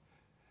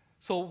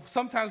 So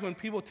sometimes when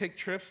people take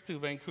trips to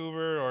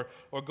Vancouver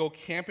or go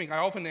camping, I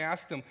often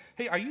ask them,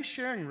 hey, are you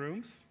sharing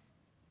rooms?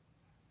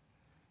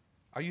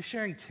 Are you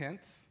sharing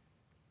tents?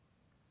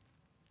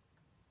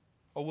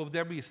 Or will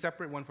there be a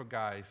separate one for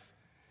guys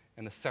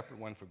and a separate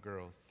one for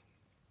girls?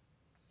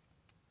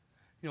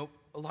 You know,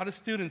 a lot of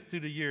students through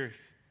the years,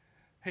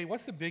 hey,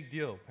 what's the big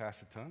deal,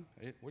 Pastor Tung?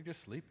 We're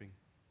just sleeping.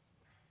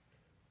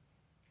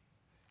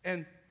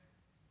 And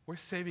we're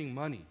saving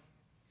money.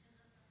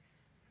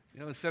 You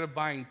know, instead of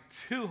buying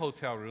 2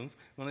 hotel rooms,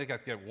 we only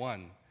got to get 1,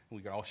 and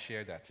we can all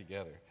share that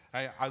together.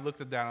 I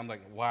looked at that, and I'm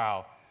like,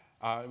 wow,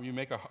 you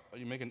make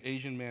an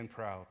Asian man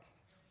proud.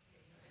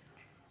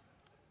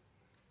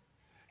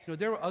 You know,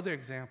 there were other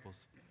examples,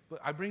 but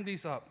I bring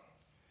these up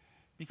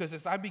because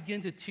as I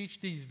begin to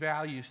teach these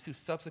values to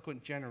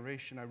subsequent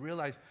generation, I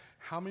realize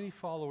how many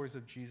followers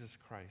of Jesus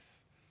Christ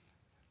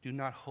do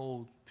not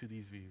hold to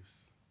these views.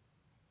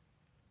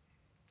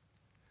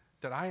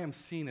 That I am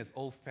seen as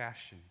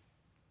old-fashioned,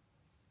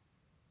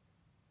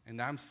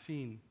 and I'm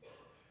seen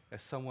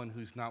as someone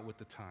who's not with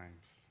the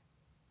times.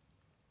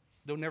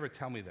 They'll never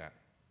tell me that.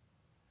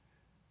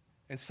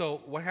 And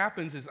so what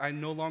happens is I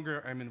no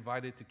longer am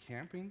invited to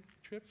camping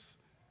trips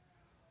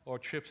or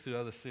trips to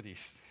other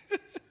cities.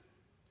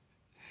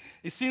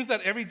 It seems that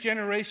every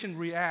generation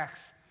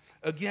reacts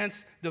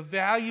against the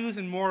values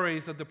and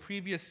mores of the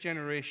previous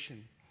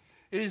generation.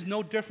 It is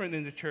no different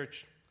in the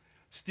church.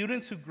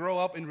 Students who grow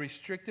up in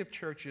restrictive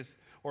churches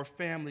or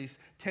families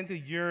tend to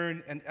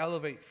yearn and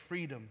elevate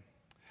freedom.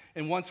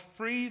 And once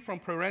free from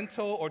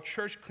parental or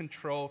church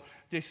control,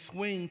 they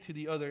swing to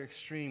the other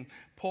extreme.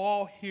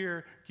 Paul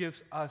here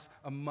gives us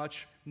a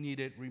much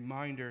needed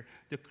reminder.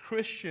 The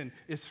Christian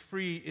is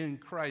free in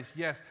Christ.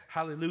 Yes,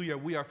 hallelujah,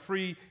 we are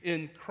free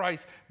in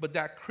Christ, but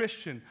that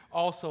Christian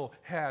also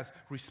has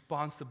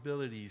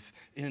responsibilities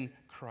in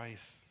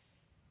Christ.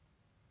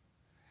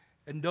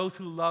 And those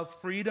who love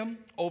freedom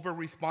over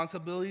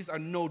responsibilities are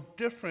no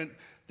different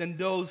than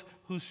those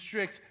who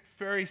strict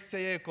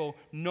Pharisaical,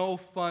 no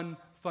fun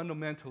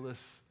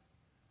fundamentalists.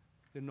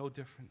 They're no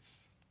difference.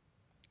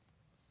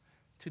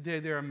 Today,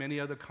 there are many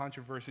other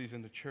controversies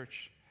in the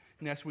church.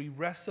 And as we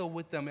wrestle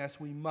with them as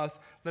we must,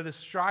 let us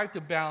strive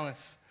to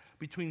balance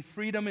between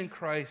freedom in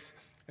Christ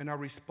and our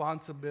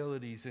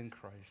responsibilities in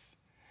Christ.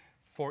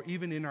 For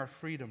even in our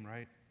freedom,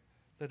 right,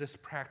 let us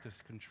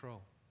practice control.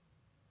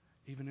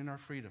 Even in our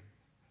freedom,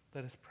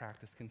 let us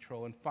practice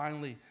control. And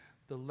finally,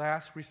 the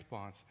last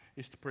response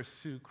is to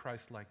pursue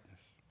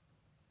Christ-likeness.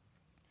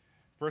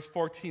 Verse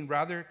 14,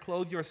 rather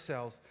clothe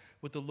yourselves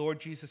with the Lord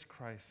Jesus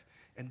Christ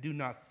and do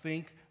not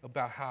think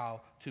about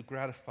how to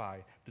gratify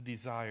the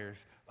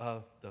desires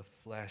of the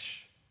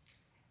flesh.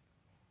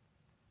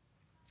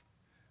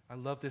 I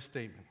love this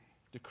statement.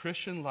 The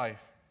Christian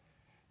life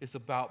is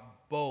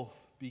about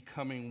both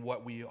becoming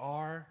what we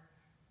are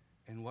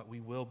and what we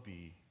will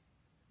be,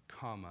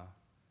 comma,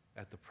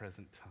 at the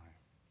present time.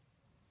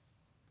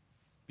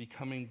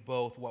 Becoming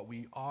both what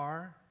we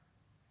are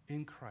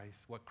in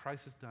Christ, what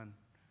Christ has done,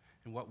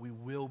 and what we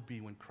will be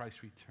when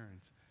Christ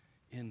returns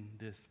in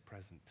this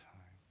present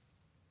time.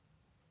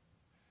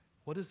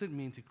 What does it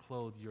mean to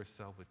clothe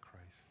yourself with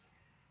Christ?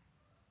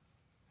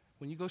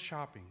 When you go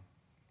shopping,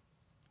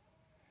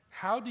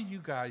 how do you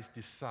guys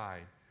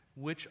decide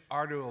which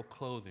article of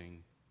clothing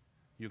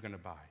you're going to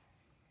buy?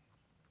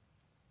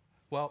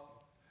 Well,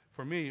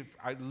 for me,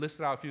 I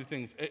listed out a few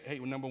things. Hey,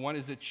 number one,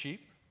 is it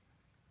cheap?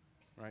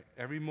 Right?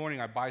 Every morning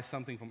I buy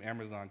something from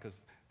Amazon because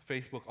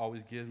Facebook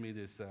always gives me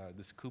this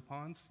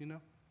coupons, you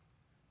know?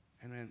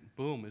 And then,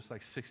 boom, it's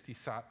like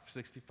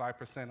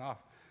 65% off.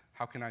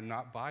 How can I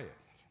not buy it?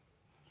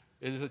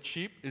 Is it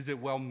cheap? Is it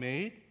well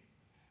made?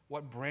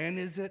 What brand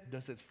is it?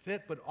 Does it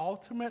fit? But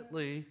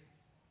ultimately,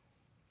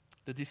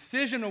 the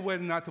decision of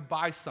whether or not to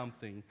buy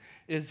something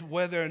is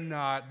whether or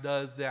not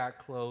does that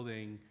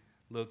clothing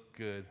look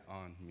good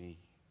on me.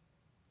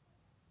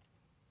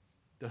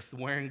 Does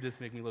wearing this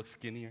make me look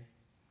skinnier,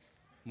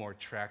 more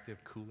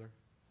attractive, cooler?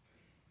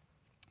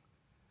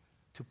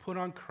 to put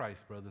on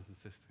Christ, brothers and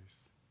sisters.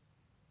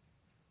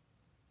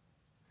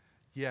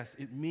 Yes,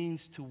 it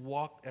means to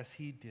walk as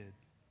he did.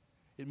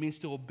 It means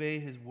to obey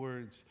his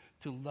words,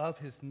 to love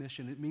his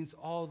mission. It means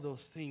all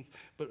those things.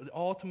 But the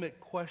ultimate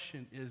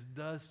question is,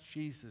 does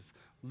Jesus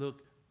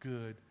look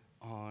good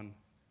on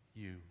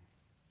you?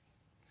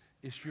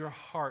 Is your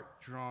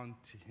heart drawn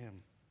to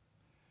him?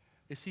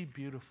 Is he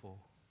beautiful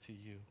to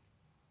you?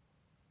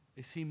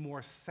 Is he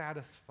more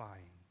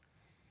satisfying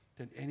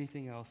than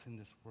anything else in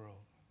this world?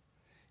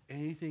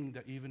 Anything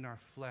that even our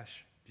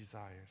flesh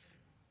desires?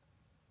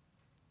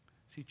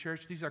 See,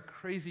 church, these are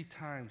crazy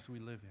times we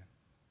live in.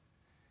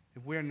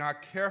 If we're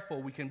not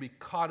careful, we can be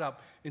caught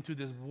up into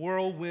this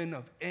whirlwind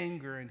of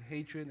anger and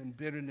hatred and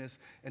bitterness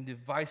and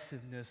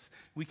divisiveness.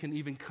 We can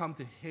even come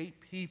to hate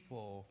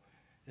people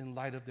in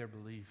light of their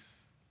beliefs.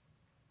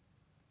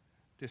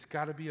 There's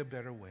got to be a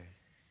better way.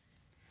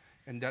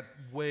 And that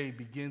way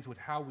begins with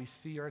how we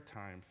see our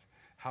times,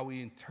 how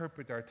we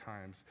interpret our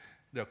times.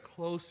 The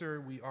closer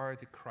we are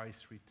to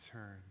Christ's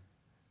return,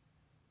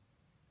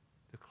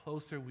 the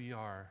closer we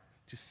are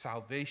to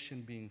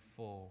salvation being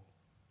full.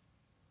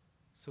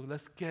 So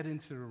let's get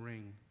into the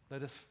ring.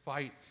 Let us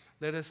fight.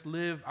 Let us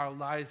live our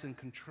lives in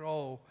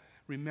control.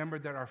 Remember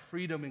that our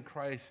freedom in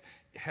Christ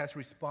has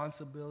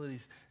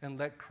responsibilities, and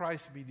let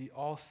Christ be the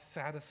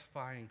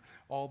all-satisfying,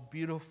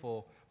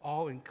 all-beautiful,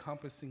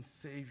 all-encompassing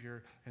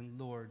Savior and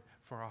Lord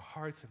for our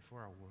hearts and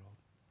for our world.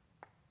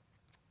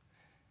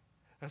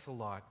 That's a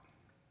lot.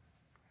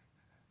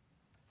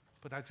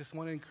 But I just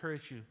want to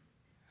encourage you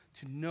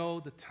to know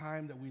the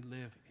time that we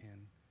live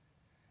in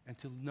and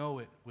to know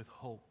it with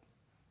hope.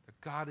 That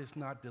God is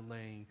not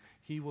delaying.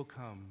 He will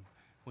come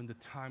when the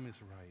time is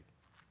right.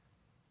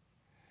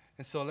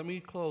 And so let me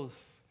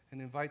close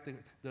and invite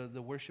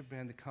the worship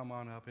band to come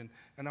on up. And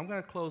I'm going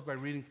to close by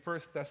reading 1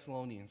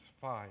 Thessalonians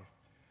 5,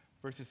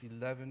 verses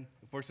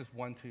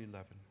 1 to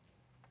 11.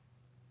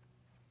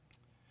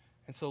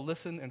 And so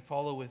listen and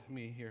follow with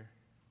me here.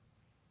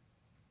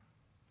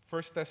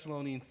 1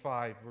 Thessalonians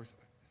 5,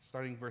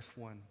 starting verse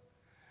 1.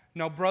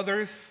 Now,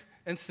 brothers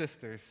and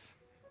sisters,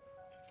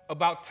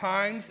 about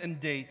times and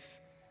dates,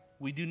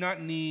 we do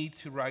not need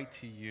to write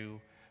to you,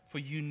 for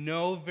you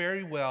know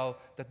very well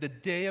that the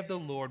day of the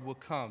Lord will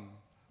come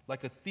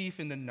like a thief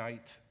in the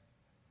night.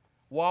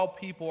 While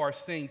people are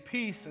saying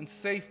peace and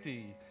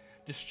safety,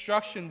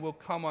 destruction will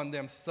come on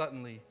them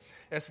suddenly,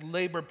 as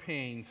labor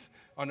pains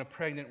on a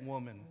pregnant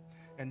woman,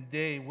 and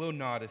they will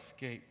not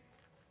escape.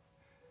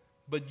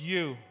 But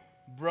you,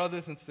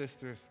 brothers and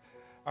sisters,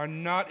 are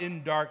not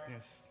in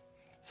darkness,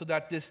 so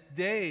that this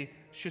day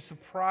should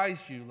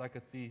surprise you like a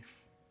thief.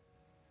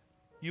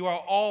 You are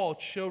all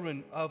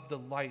children of the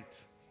light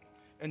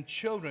and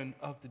children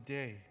of the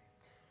day.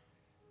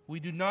 We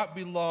do not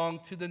belong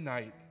to the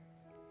night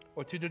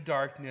or to the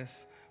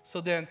darkness.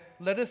 So then,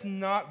 let us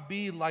not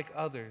be like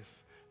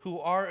others who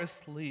are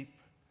asleep,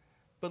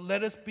 but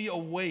let us be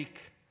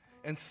awake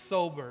and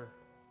sober.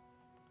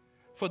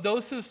 For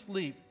those who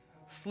sleep,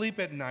 sleep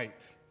at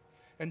night,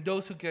 and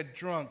those who get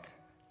drunk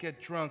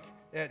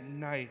at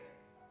night.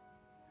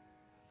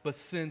 But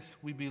since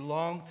we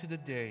belong to the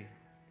day,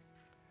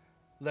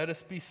 let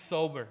us be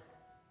sober,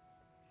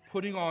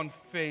 putting on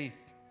faith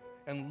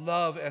and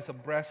love as a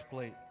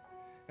breastplate,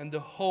 and the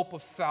hope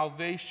of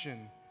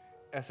salvation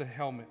as a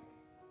helmet.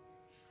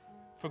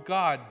 For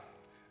God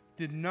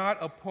did not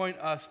appoint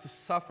us to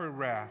suffer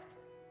wrath,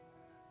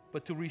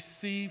 but to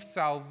receive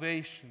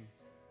salvation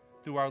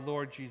through our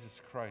Lord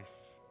Jesus Christ.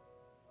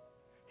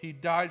 He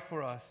died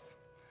for us,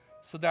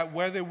 so that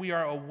whether we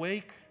are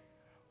awake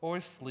or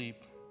asleep,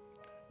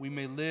 we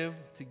may live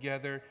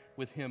together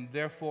with him.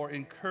 Therefore,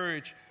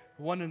 encourage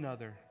one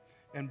another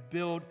and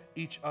build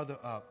each other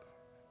up,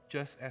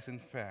 just as in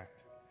fact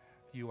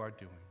you are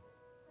doing.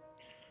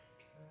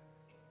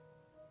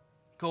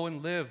 Go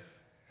and live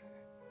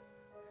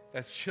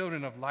as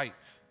children of light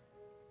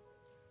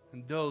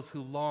and those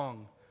who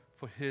long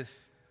for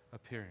his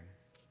appearing.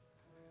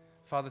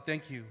 Father,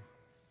 thank you.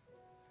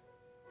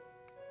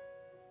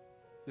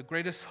 The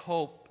greatest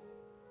hope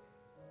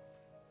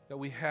that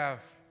we have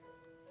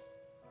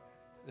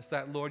is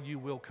that, Lord, you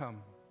will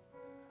come.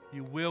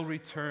 You will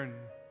return.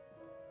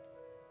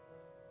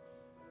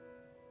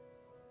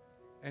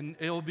 And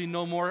it will be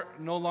no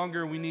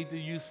longer we need to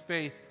use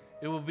faith.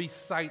 It will be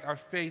sight. Our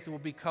faith will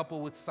be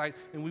coupled with sight,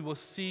 and we will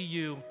see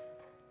you.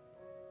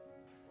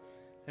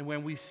 And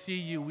when we see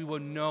you, we will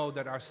know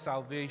that our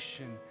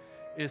salvation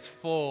is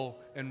full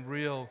and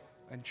real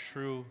and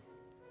true.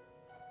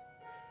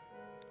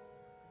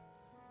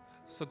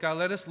 So God,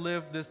 let us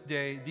live this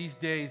day, these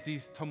days,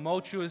 these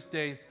tumultuous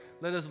days.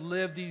 Let us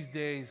live these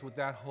days with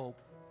that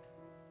hope.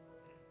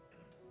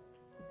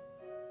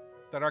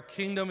 That our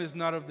kingdom is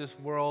not of this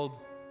world,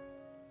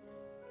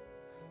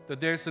 that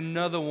there's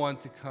another one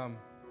to come.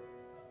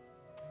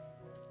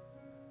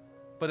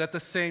 But at the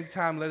same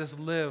time, let us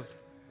live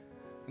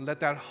and let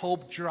that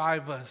hope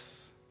drive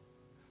us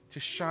to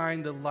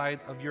shine the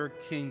light of your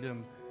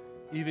kingdom,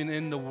 even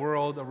in the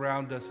world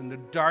around us, in the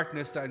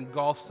darkness that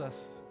engulfs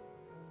us.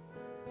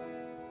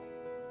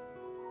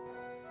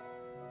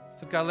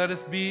 So God, let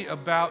us be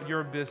about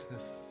your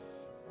business.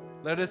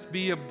 Let us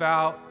be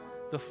about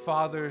the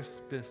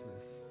Father's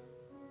business.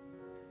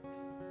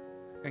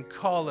 And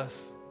call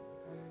us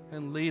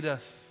and lead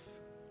us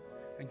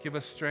and give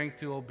us strength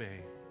to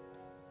obey.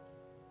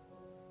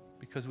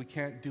 Because we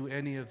can't do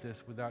any of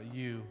this without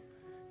you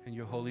and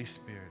your Holy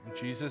Spirit. In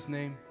Jesus'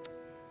 name,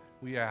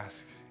 we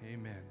ask,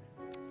 amen.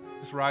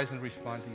 Let's rise and respond to